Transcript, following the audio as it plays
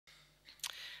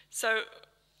So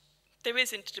there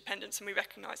is interdependence, and we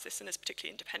recognise this, and there's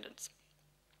particularly interdependence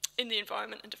in the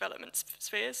environment and development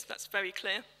spheres. That's very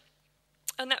clear.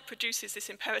 And that produces this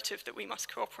imperative that we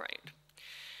must cooperate.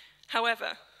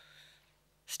 However,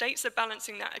 states are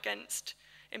balancing that against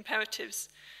imperatives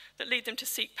that lead them to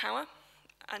seek power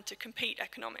and to compete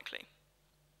economically.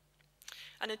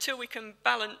 And until we can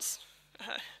balance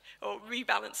or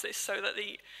rebalance this so that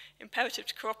the imperative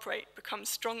to cooperate becomes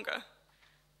stronger,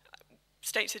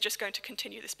 states are just going to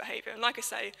continue this behaviour. And like I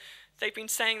say, they've been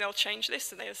saying they'll change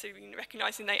this, and they've been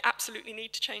recognising they absolutely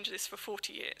need to change this for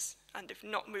 40 years, and they've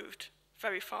not moved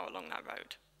very far along that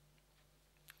road.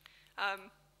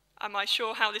 Am I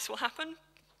sure how this will happen?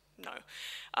 No.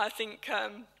 I think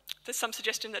there's some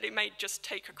suggestion that it may just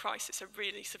take a crisis, a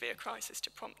really severe crisis,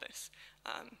 to prompt this.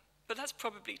 But that's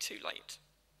probably too late.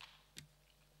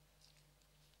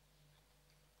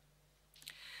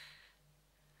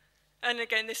 And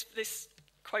again, this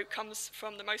quote comes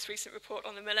from the most recent report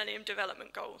on the Millennium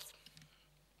Development Goals.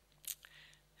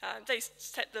 They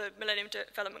set the Millennium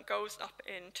Development Goals up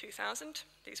in 2000.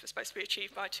 These were supposed to be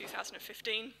achieved by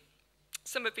 2015.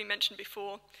 Some have been mentioned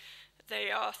before. They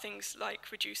are things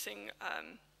like reducing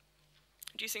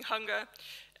hunger,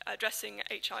 addressing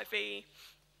HIV,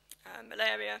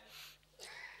 malaria,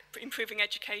 improving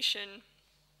education,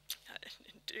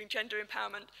 doing gender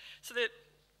empowerment. So that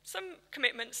some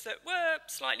commitments that were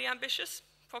slightly ambitious,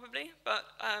 probably, but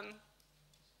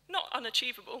not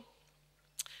unachievable.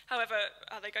 However,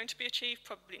 are they going to be achieved?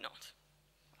 Probably not.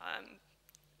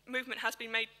 Movement has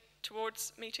been made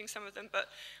towards meeting some of them, but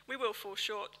we will fall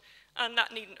short, and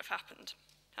that needn't have happened.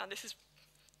 And this is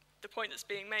the point that's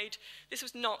being made. This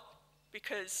was not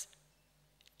because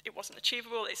it wasn't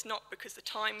achievable, it's not because the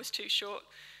time was too short,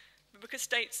 but because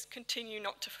states continue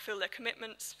not to fulfill their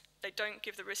commitments, they don't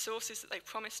give the resources that they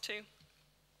promised to,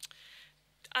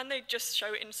 and they just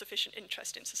show insufficient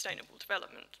interest in sustainable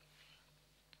development.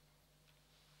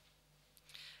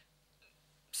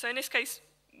 So in this case,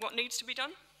 what needs to be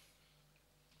done?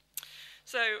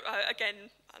 So again,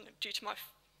 due to my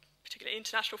particularly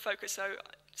international focus, so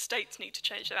states need to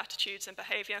change their attitudes and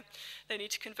behaviour. They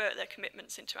need to convert their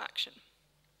commitments into action.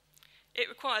 It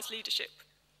requires leadership.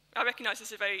 I recognise this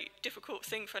is a very difficult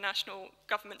thing for national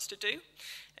governments to do.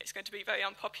 It's going to be very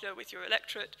unpopular with your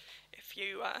electorate. If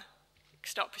you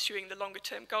start pursuing the longer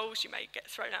term goals, you may get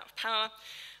thrown out of power.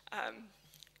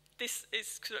 This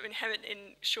is sort of inherent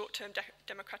in short-term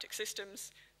democratic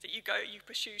systems, that you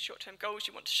pursue short-term goals.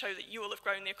 You want to show that you will have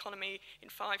grown the economy in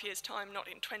 5 years' time, not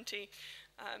in 20.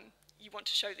 You want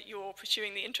to show that you're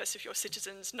pursuing the interests of your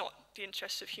citizens, not the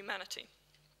interests of humanity.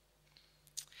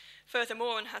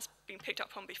 Furthermore, and has been picked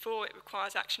up on before, it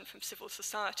requires action from civil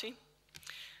society.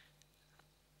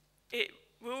 It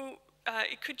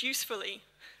could usefully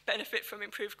benefit from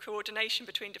improved coordination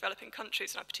between developing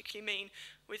countries, and I particularly mean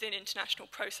within international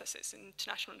processes and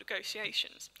international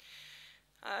negotiations.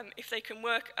 If they can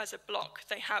work as a bloc,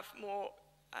 they have more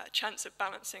chance of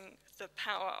balancing the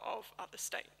power of other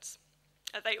states.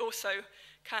 They also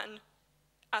can,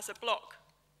 as a bloc,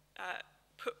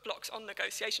 put blocks on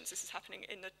negotiations. This is happening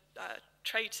in the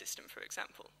trade system, for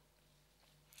example.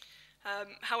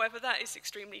 However, that is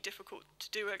extremely difficult to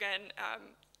do again.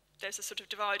 There's a sort of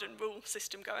divide and rule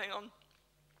system going on.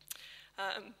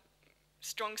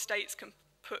 Strong states can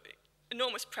put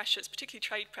enormous pressures, particularly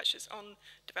trade pressures, on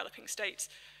developing states,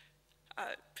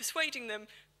 persuading them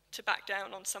to back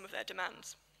down on some of their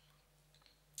demands.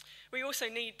 We also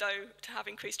need, though, to have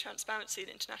increased transparency in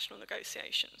international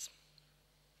negotiations,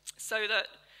 so that,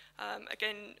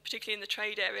 again, particularly in the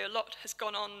trade area, a lot has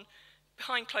gone on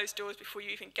behind closed doors before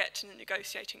you even get to the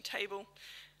negotiating table.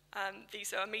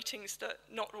 These are meetings that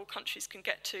not all countries can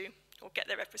get to or get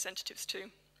their representatives to.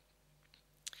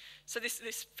 So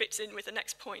this fits in with the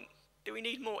next point, that we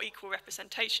need more equal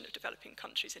representation of developing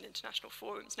countries in international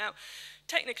forums. Now,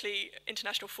 technically,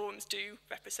 international forums do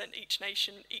represent each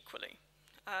nation equally.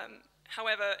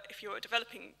 However, if you're a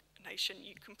developing nation,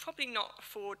 you can probably not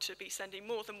afford to be sending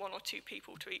more than 1 or 2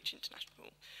 people to each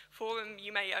international forum.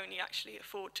 You may only actually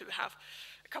afford to have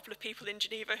a couple of people in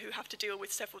Geneva who have to deal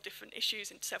with several different issues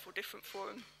in several different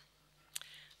forums.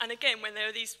 And again, when there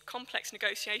are these complex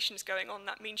negotiations going on,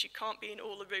 that means you can't be in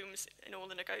all the rooms in all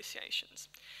the negotiations.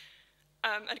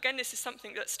 And again, this is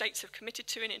something that states have committed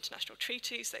to in international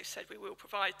treaties. They've said we will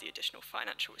provide the additional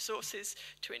financial resources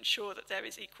to ensure that there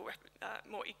is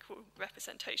more equal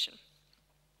representation.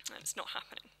 And it's not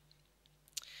happening.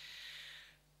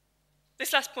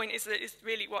 This last point is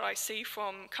really what I see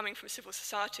coming from civil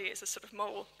society is a sort of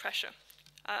moral pressure.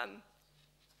 When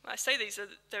I say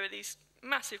there are these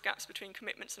massive gaps between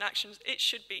commitments and actions, it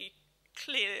should be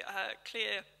clear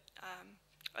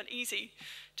and easy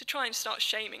to try and start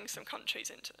shaming some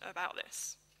countries about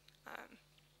this.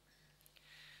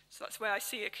 So that's where I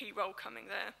see a key role coming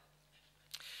there.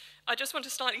 I just want to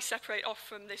slightly separate off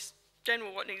from this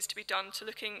general what needs to be done to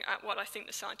looking at what I think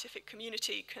the scientific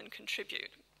community can contribute.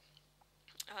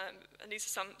 And these are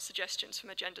some suggestions from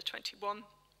Agenda 21.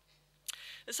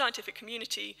 The scientific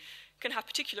community can have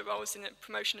particular roles in the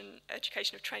promotion and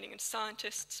education of training in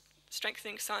scientists,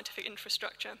 strengthening scientific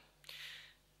infrastructure,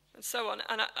 and so on.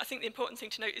 And I think the important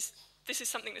thing to note is this is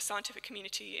something the scientific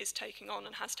community is taking on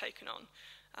and has taken on.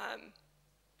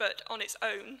 But on its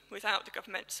own, without the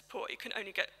government support, it can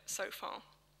only get so far.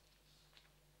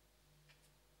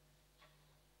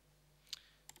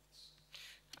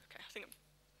 Okay, I think I'm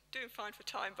doing fine for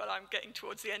time, but I'm getting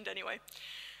towards the end anyway.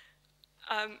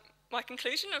 My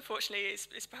conclusion, unfortunately,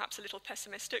 is perhaps a little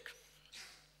pessimistic.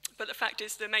 But the fact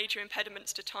is the major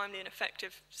impediments to timely and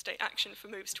effective state action for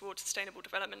moves towards sustainable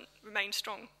development remain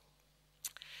strong.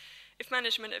 If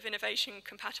management of innovation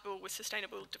compatible with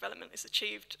sustainable development is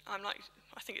achieved, I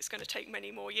think it's going to take many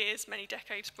more years, many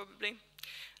decades probably.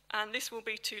 And this will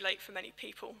be too late for many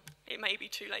people. It may be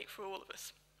too late for all of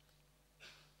us.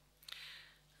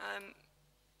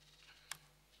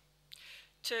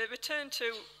 To return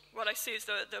to what I see as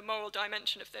the moral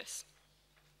dimension of this.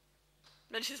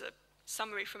 This is a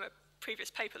summary from a previous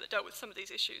paper that dealt with some of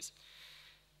these issues.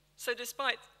 So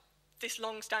despite this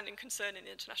long-standing concern in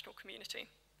the international community,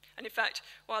 and in fact,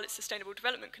 while its sustainable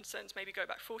development concerns maybe go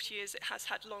back 40 years, it has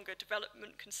had longer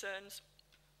development concerns.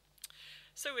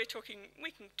 So we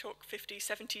can talk 50,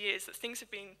 70 years that things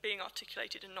have been being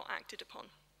articulated and not acted upon.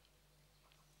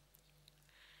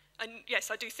 And yes,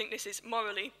 I do think this is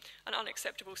morally an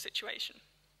unacceptable situation.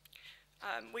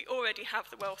 We already have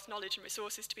the wealth, knowledge, and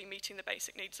resources to be meeting the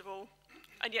basic needs of all,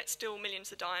 and yet still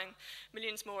millions are dying,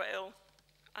 millions more are ill,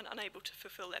 and unable to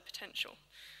fulfill their potential.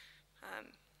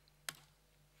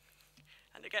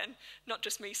 And again, not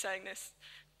just me saying this.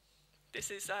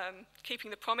 This is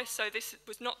Keeping the Promise. So this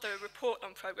was not the report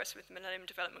on progress with Millennium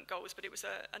Development Goals, but it was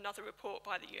another report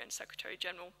by the UN Secretary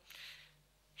General.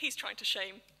 He's trying to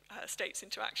shame states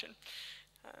into action.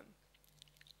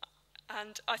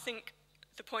 And I think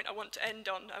the point I want to end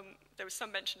on, there was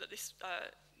some mention that this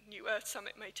New Earth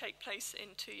Summit may take place in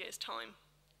 2 years' time.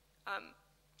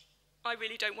 I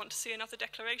really don't want to see another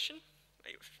declaration.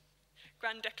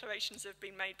 Grand declarations have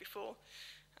been made before.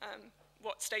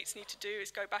 What states need to do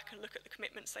is go back and look at the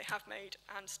commitments they have made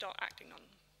and start acting on them.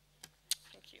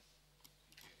 Thank you.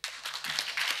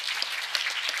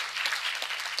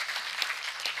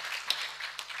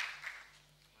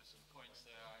 Some points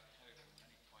there, I hope,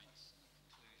 many points in the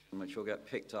conclusion, which will get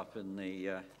picked up in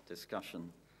the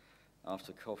discussion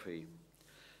after coffee.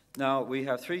 Now, we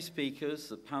have 3 speakers,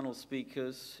 the panel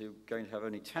speakers, who are going to have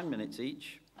only 10 minutes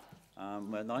each.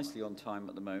 We're nicely on time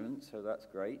at the moment, so that's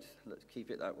great. Let's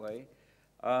keep it that way.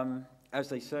 As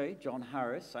they say, John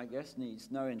Harris, I guess, needs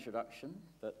no introduction,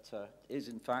 but is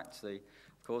in fact, of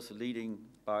course, a leading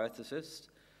bioethicist,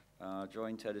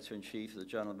 joint editor-in-chief of the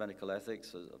Journal of Medical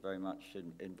Ethics, very much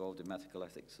involved in medical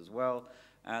ethics as well,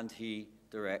 and he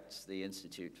directs the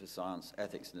Institute for Science,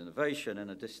 Ethics and Innovation,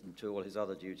 in addition to all his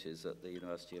other duties at the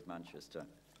University of Manchester.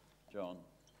 John.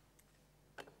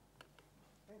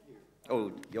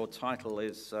 Oh, your title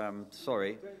is,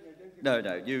 sorry. No,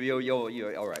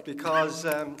 you're all right. Because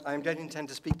I don't intend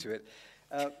to speak to it.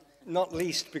 Not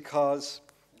least because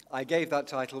I gave that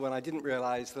title when I didn't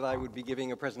realize that I would be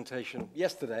giving a presentation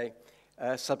yesterday,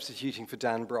 substituting for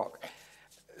Dan Brock.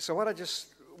 So what I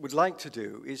just would like to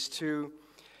do is to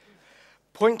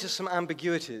point to some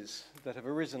ambiguities that have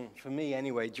arisen, for me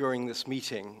anyway, during this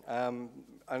meeting.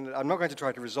 And I'm not going to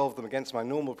try to resolve them against my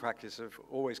normal practice of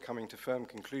always coming to firm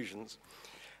conclusions.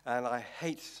 And I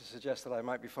hate to suggest that I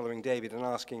might be following David and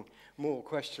asking more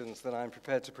questions than I'm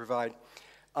prepared to provide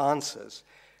answers.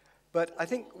 But I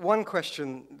think one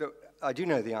question that I do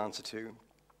know the answer to,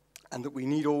 and that we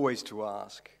need always to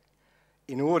ask,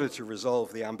 in order to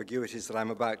resolve the ambiguities that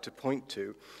I'm about to point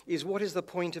to, is what is the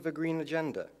point of a green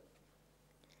agenda?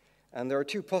 And there are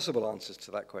 2 possible answers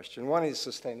to that question. One is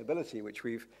sustainability, which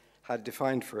we've had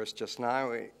defined for us just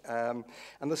now, and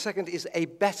the second is a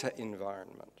better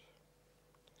environment.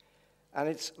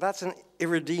 And that's an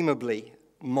irredeemably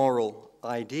moral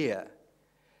idea.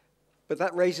 But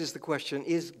that raises the question,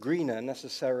 is greener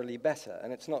necessarily better?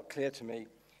 And it's not clear to me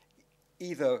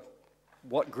either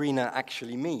what greener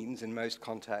actually means in most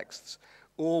contexts,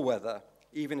 or whether,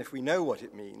 even if we know what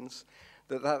it means,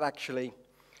 that actually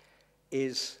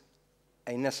is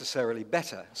a necessarily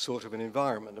better sort of an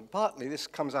environment. And partly this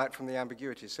comes out from the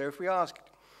ambiguity. So if we ask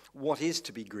what is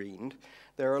to be greened,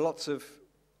 there are lots of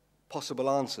possible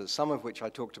answers, some of which I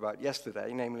talked about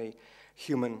yesterday, namely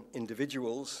human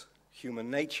individuals, human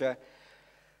nature,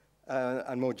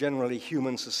 and more generally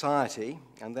human society.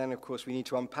 And then, of course, we need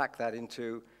to unpack that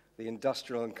into the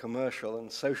industrial and commercial and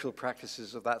social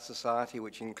practices of that society,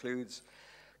 which includes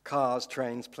cars,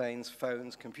 trains, planes,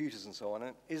 phones, computers, and so on.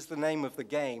 And is the name of the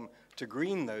game to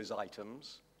green those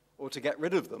items or to get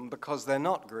rid of them because they're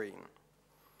not green?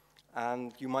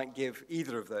 And you might give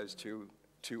either of those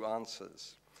two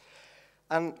answers.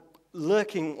 And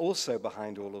lurking also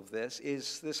behind all of this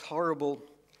is this horrible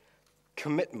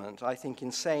commitment, I think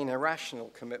insane, irrational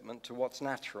commitment to what's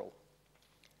natural.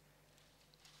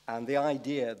 And the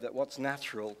idea that what's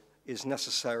natural is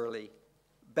necessarily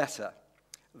better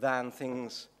than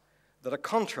things that are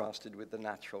contrasted with the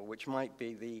natural, which might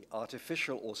be the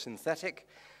artificial or synthetic,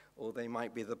 or they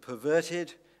might be the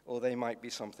perverted, or they might be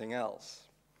something else.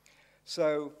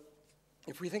 So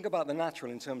if we think about the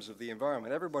natural in terms of the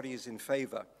environment, everybody is in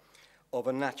favor of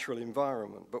a natural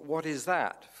environment. But what is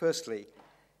that? Firstly,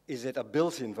 is it a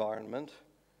built environment,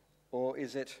 or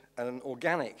is it an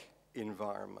organic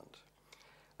environment?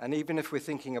 And even if we're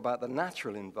thinking about the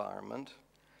natural environment,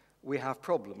 we have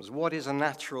problems. What is a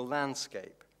natural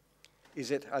landscape?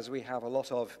 Is it, as we have a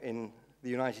lot of in the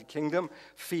United Kingdom,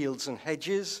 fields and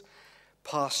hedges,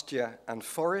 pasture and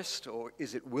forest, or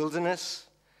is it wilderness?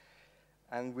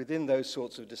 And within those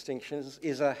sorts of distinctions,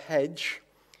 is a hedge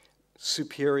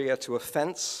superior to a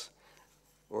fence,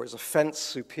 or is a fence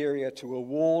superior to a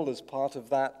wall as part of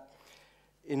that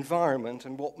environment,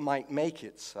 and what might make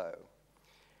it so?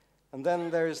 And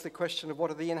then there is the question of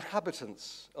what are the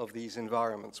inhabitants of these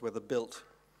environments, whether built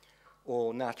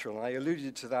or natural. And I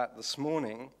alluded to that this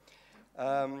morning.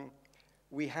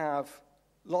 We have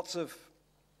lots of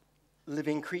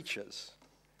living creatures,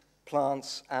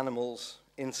 plants, animals,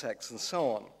 insects, and so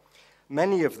on.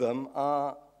 Many of them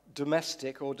are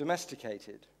domestic or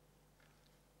domesticated.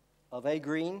 Are they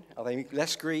green? Are they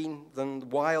less green than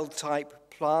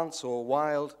wild-type plants or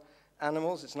wild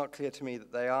animals? It's not clear to me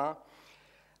that they are.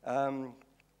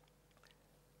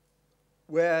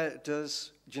 Where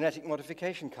does genetic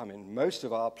modification come in? Most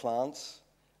of our plants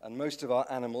and most of our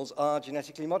animals are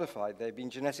genetically modified. They've been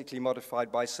genetically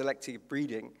modified by selective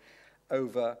breeding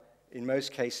over, in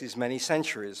most cases, many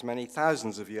centuries, many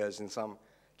thousands of years in some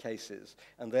cases.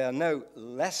 And they are no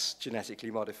less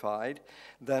genetically modified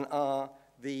than are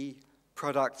the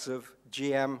products of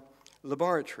GM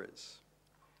laboratories.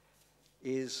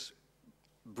 Is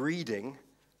breeding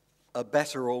a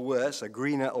better or worse, a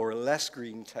greener or a less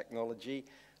green technology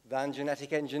than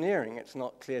genetic engineering? It's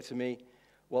not clear to me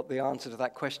what the answer to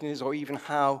that question is, or even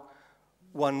how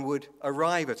one would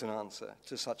arrive at an answer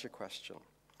to such a question.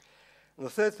 And the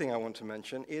third thing I want to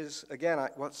mention is, again,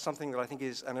 what's something that I think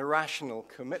is an irrational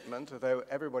commitment, although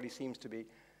everybody seems to be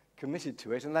committed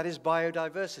to it, and that is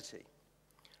biodiversity.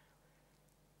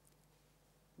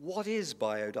 What is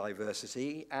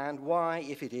biodiversity, and why,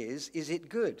 if it is it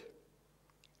good?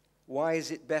 Why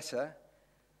is it better?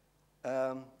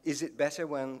 Is it better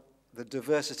when the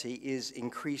diversity is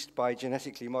increased by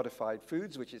genetically modified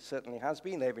foods, which it certainly has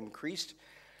been? They've increased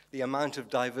the amount of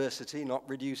diversity, not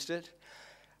reduced it.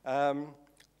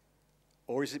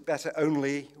 Or is it better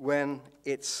only when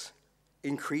it's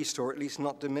increased or at least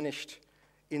not diminished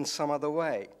in some other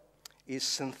way? Is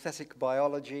synthetic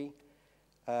biology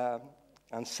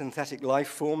and synthetic life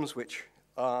forms, which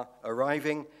are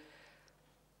arriving,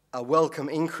 a welcome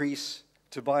increase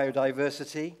to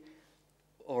biodiversity?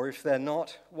 Or if they're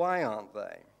not, why aren't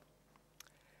they?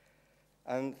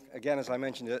 And again, as I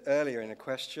mentioned earlier in a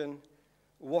question,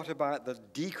 what about the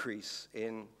decrease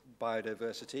in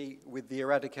biodiversity with the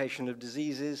eradication of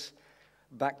diseases,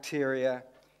 bacteria,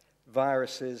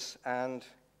 viruses, and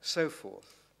so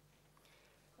forth?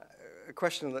 A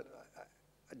question that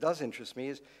does interest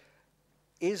me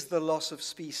is the loss of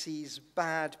species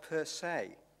bad per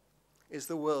se? Is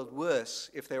the world worse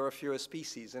if there are fewer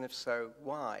species, and if so,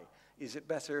 why? Is it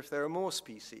better if there are more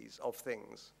species of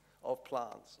things, of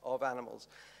plants, of animals?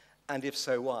 And if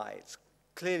so, why? It's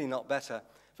clearly not better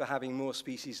for having more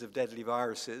species of deadly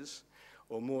viruses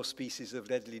or more species of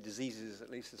deadly diseases,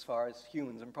 at least as far as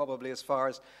humans, and probably as far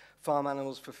as farm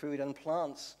animals for food and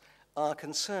plants are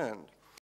concerned.